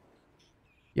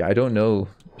 I don't know.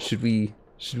 Should we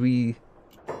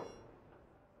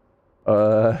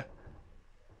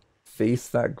face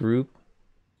that group?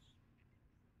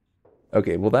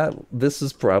 Okay, well this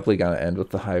is probably gonna end with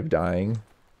the hive dying.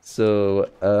 So,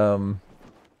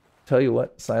 tell you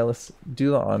what, Silas, do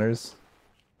the honors.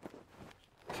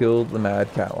 Kill the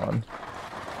mad Catlon.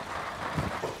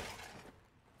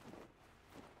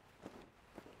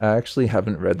 I actually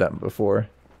haven't read that before.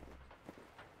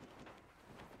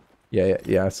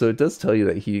 Yeah, so it does tell you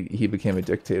that he became a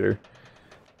dictator.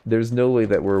 There's no way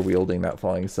that we're wielding that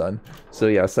falling sun. So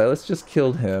yeah, Silas just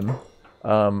killed him.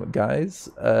 Guys,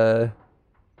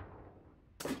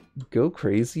 go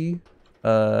crazy.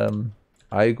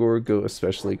 Igor, go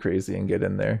especially crazy and get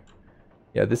in there.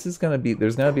 Yeah, this is gonna be,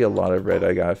 there's gonna be a lot of red,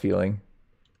 I got a feeling.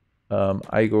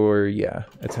 Igor, yeah,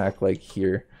 attack like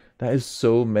here. That is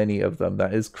so many of them.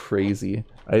 That is crazy.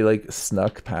 I like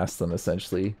snuck past them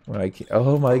essentially when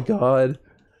oh my god.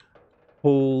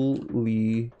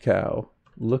 Holy cow.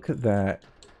 Look at that.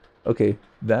 Okay,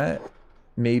 that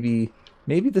maybe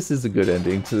this is a good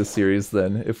ending to the series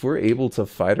then. If we're able to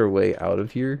fight our way out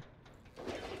of here.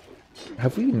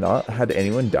 Have we not had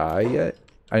anyone die yet?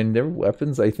 Their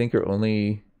weapons I think are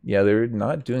only, yeah, they're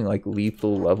not doing like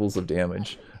lethal levels of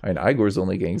damage. I mean, Igor's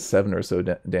only getting 7 or so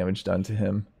damage done to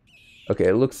him. Okay,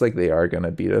 it looks like they are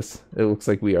gonna beat us. It looks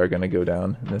like we are gonna go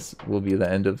down. And this will be the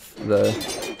end of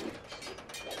the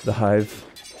hive.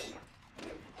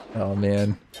 Oh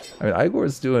man. I mean,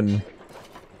 Igor's doing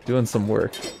some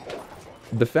work.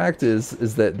 The fact is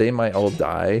that they might all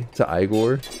die to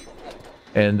Igor,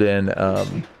 and then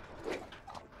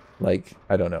like,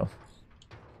 I don't know.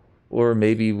 Or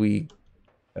maybe we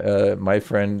my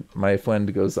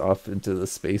friend goes off into the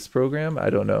space program. I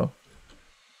don't know.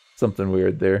 Something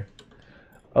weird there.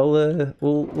 I'll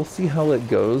we'll see how it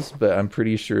goes, but I'm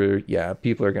pretty sure, yeah,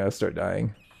 people are gonna start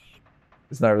dying.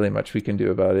 There's not really much we can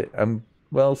do about it.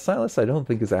 Well, Silas I don't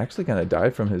think is actually gonna die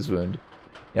from his wound.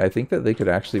 Yeah, I think that they could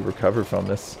actually recover from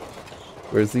this.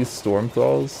 Whereas these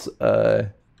Stormthralls,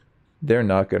 they're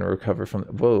not gonna recover from.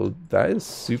 Whoa, that is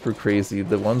super crazy.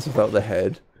 The ones without the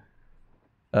head.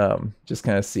 Just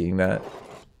kind of seeing that.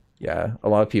 Yeah, a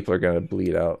lot of people are gonna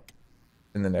bleed out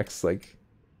in the next like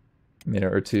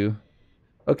minute or two.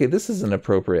 Okay, this is an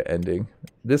appropriate ending.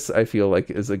 This I feel like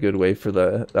is a good way for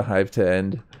the hive to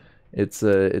end its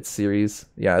series.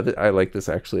 Yeah, I like this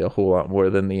actually a whole lot more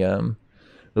than the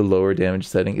lower damage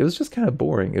setting. It was just kind of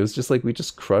boring. It was just like we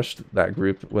just crushed that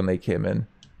group when they came in.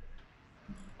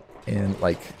 And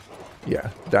like,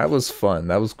 yeah, that was fun.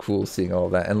 That was cool seeing all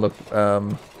that. And look,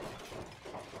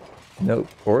 nope,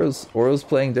 Oro's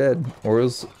playing dead.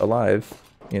 Oro's alive,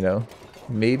 you know.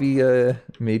 Maybe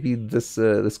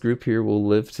this group here will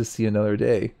live to see another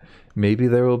day. Maybe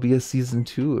there will be a season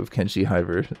 2 of Kenshi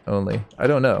Hiver only. I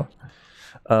don't know.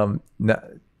 Now,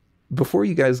 before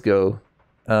you guys go,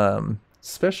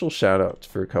 special shout out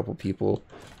for a couple people.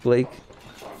 Blake,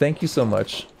 thank you so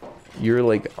much. You're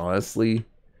like honestly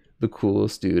the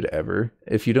coolest dude ever.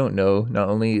 If you don't know, not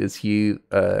only is he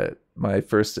my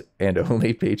first and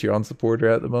only Patreon supporter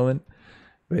at the moment,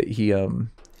 but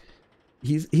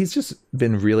he's just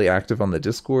been really active on the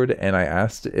Discord, and I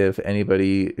asked if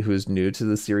anybody who's new to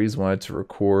the series wanted to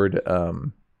record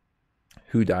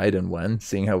who died and when,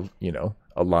 seeing how, you know,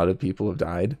 a lot of people have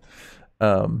died.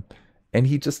 And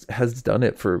he just has done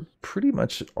it for pretty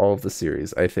much all of the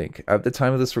series, I think. At the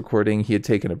time of this recording, he had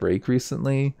taken a break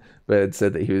recently, but had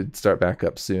said that he would start back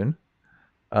up soon.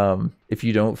 If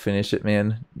you don't finish it,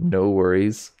 man, no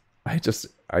worries. I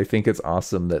think it's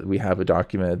awesome that we have a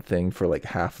documented thing for like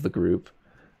half the group,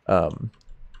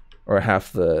 or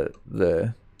half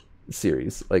the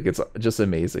series. Like, it's just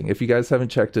amazing. If you guys haven't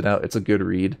checked it out, it's a good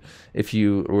read. If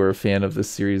you were a fan of this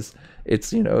series,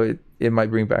 it's, you know, it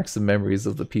might bring back some memories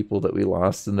of the people that we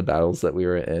lost and the battles that we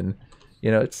were in.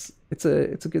 You know, it's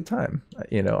a good time.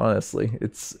 You know, honestly,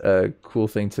 it's a cool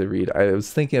thing to read. I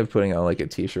was thinking of putting on like a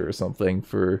t-shirt or something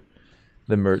for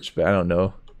the merch, but I don't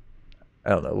know.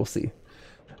 We'll see.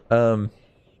 So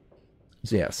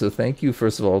yeah, so thank you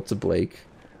first of all to Blake.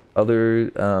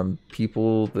 Other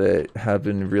people that have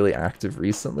been really active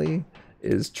recently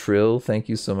is Trill. Thank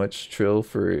you so much, Trill,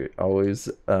 for always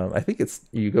I think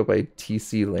you go by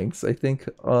TC Links, I think,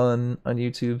 on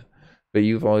YouTube. But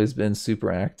you've always been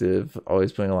super active,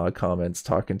 always putting a lot of comments,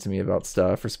 talking to me about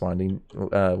stuff, responding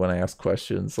when I ask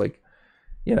questions, like,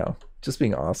 you know, just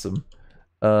being awesome.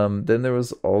 Then there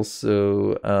was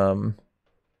also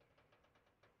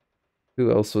who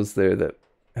else was there that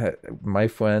my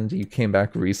friend, you came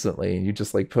back recently and you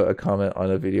just like put a comment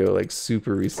on a video like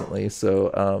super recently. So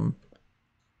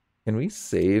can we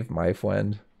save my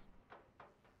friend?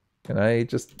 Can I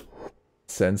just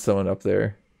send someone up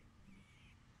there?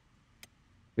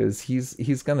 Because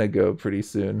he's gonna go pretty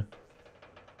soon.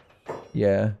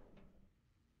 Yeah.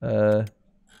 Are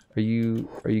you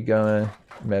gonna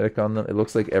medic on them? It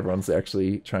looks like everyone's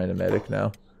actually trying to medic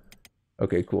now.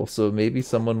 Okay, cool. So maybe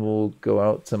someone will go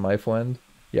out to my friend.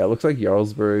 Yeah, it looks like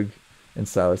Jarlsberg and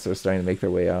Silas are starting to make their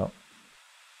way out.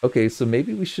 Okay, so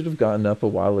maybe we should have gotten up a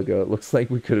while ago. It looks like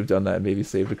we could have done that and maybe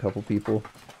saved a couple people.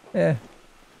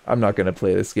 I'm not going to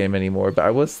play this game anymore, but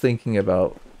I was thinking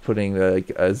about putting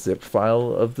like a zip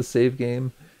file of the save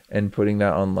game and putting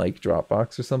that on like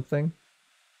Dropbox or something.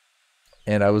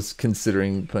 And I was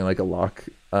considering putting like a lock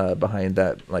behind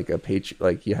that, like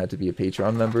like you had to be a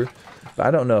Patreon member. But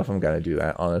I don't know if I'm gonna do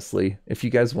that, honestly. If you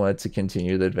guys wanted to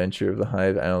continue the adventure of the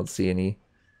Hive, I don't see any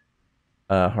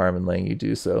harm in letting you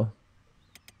do so.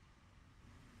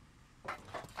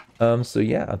 So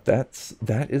yeah,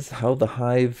 that is how the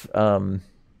Hive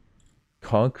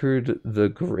conquered the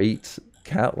great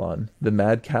Catlon, the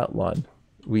mad Catlon.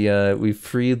 We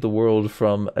freed the world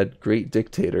from a great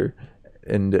dictator,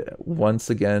 and once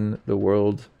again the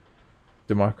world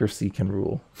democracy can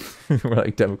rule. We're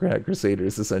like democratic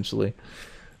crusaders essentially.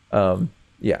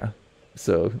 Yeah.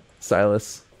 So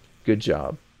Silas, good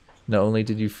job. Not only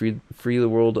did you free the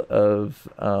world of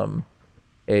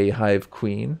a hive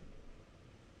queen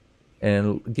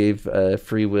and gave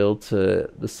free will to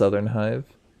the southern hive,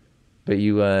 but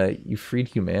you freed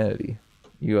humanity.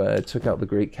 You took out the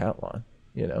great Catlon.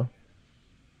 You know.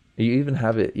 You even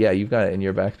have it. Yeah, you've got it in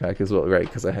your backpack as well, right?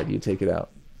 Because I had you take it out.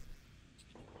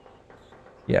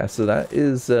 Yeah. So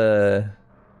that's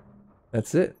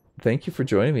it. Thank you for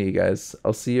joining me, you guys.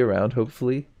 I'll see you around,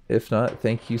 hopefully. If not,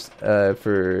 thank you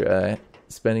for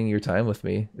spending your time with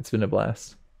me. It's been a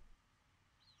blast.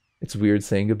 It's weird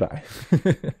saying goodbye.